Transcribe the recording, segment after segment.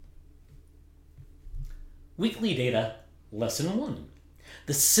Weekly Data, Lesson 1,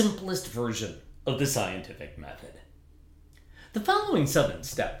 the simplest version of the scientific method. The following 7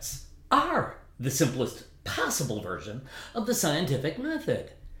 steps are the simplest possible version of the scientific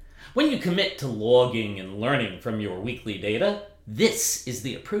method. When you commit to logging and learning from your weekly data, this is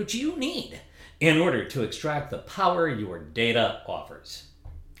the approach you need in order to extract the power your data offers.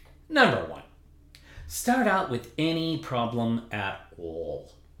 Number 1, start out with any problem at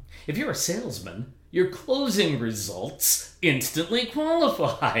all. If you're a salesman, your closing results instantly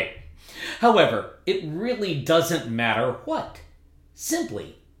qualify. However, it really doesn't matter what.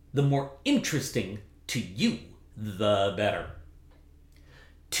 Simply, the more interesting to you, the better.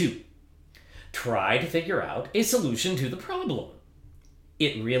 2, try to figure out a solution to the problem.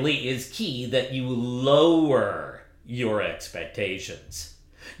 It really is key that you lower your expectations.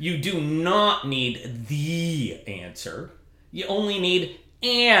 You do not need the answer. You only need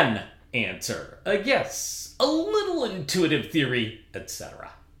an answer, a guess, a little intuitive theory,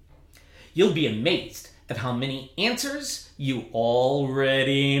 etc. You'll be amazed at how many answers you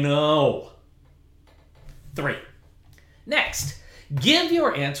already know. 3, next, give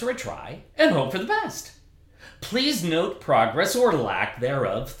your answer a try and hope for the best. Please note progress or lack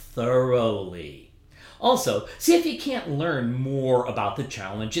thereof thoroughly. Also, see if you can't learn more about the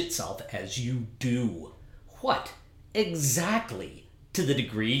challenge itself as you do. What exactly, to the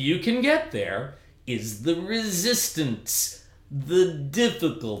degree you can get there, is the resistance, the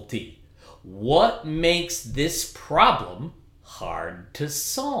difficulty? What makes this problem hard to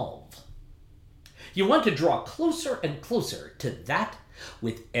solve? You want to draw closer and closer to that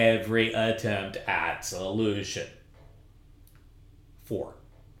with every attempt at solution. 4,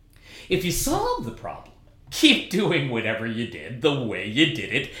 if you solve the problem, keep doing whatever you did the way you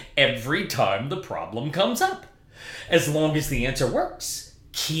did it every time the problem comes up. As long as the answer works,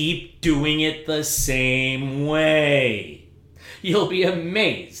 keep doing it the same way. You'll be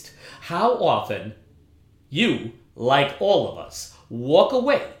amazed how often you, like all of us, walk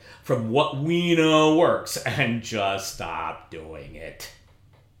away from what we know works and just stop doing it.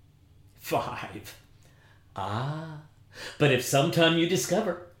 5, but if sometime you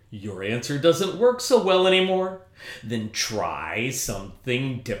discover your answer doesn't work so well anymore, then try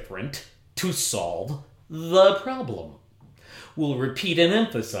something different to solve the problem. We'll repeat and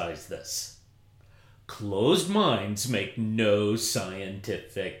emphasize this. Closed minds make no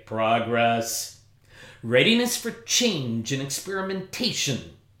scientific progress. Readiness for change and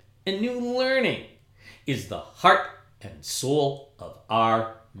experimentation and new learning is the heart and soul of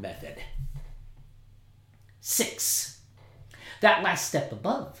our method. 6, that last step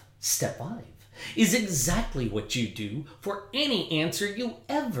above, step 5, is exactly what you do for any answer you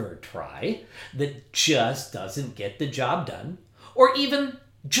ever try that just doesn't get the job done, or even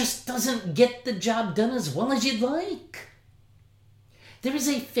just doesn't get the job done as well as you'd like. There is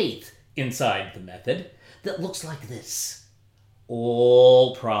a faith inside the method that looks like this: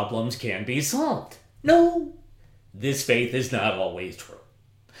 all problems can be solved. No, this faith is not always true,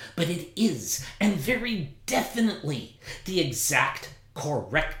 but it is, and very definitely, the exact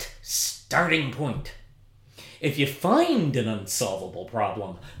correct starting point. If you find an unsolvable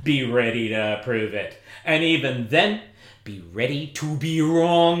problem, be ready to prove it. And even then, be ready to be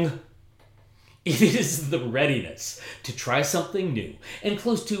wrong. It is the readiness to try something new and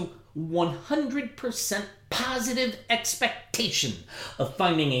close to 100% positive expectation of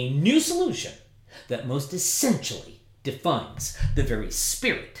finding a new solution that most essentially defines the very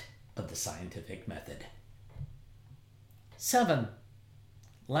spirit of the scientific method. 7,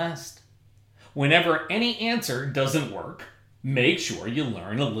 last, whenever any answer doesn't work, make sure you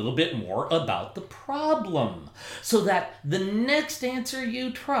learn a little bit more about the problem so that the next answer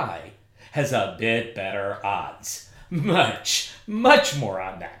you try has a bit better odds. Much more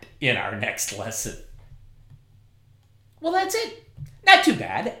on that in our next lesson. Well, that's it. Not too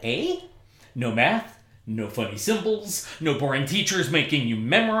bad, eh? No math, no funny symbols, no boring teachers making you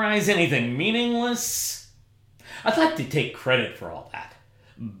memorize anything meaningless. I'd like to take credit for all that,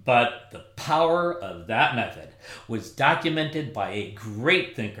 but the power of that method was documented by a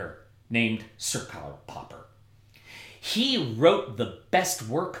great thinker named Sir Karl Popper. He wrote the best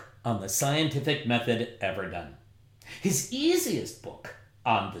work on the scientific method ever done. His easiest book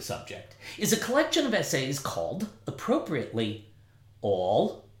on the subject is a collection of essays called, appropriately,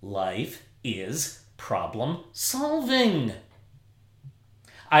 All Life is Problem Solving.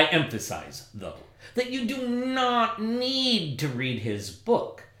 I emphasize, though, that you do not need to read his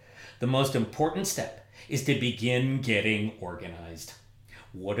book. The most important step is to begin getting organized.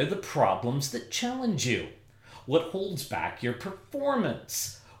 What are the problems that challenge you? What holds back your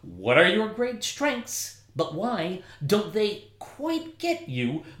performance? What are your great strengths But why don't they quite get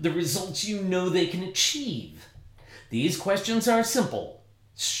you the results you know they can achieve? These questions are simple,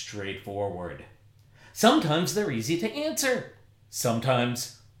 straightforward. Sometimes they're easy to answer,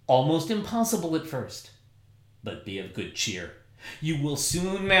 sometimes almost impossible at first. But be of good cheer. You will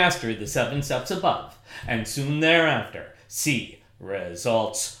soon master the 7 steps above, and soon thereafter see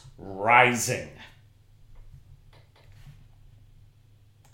results rising.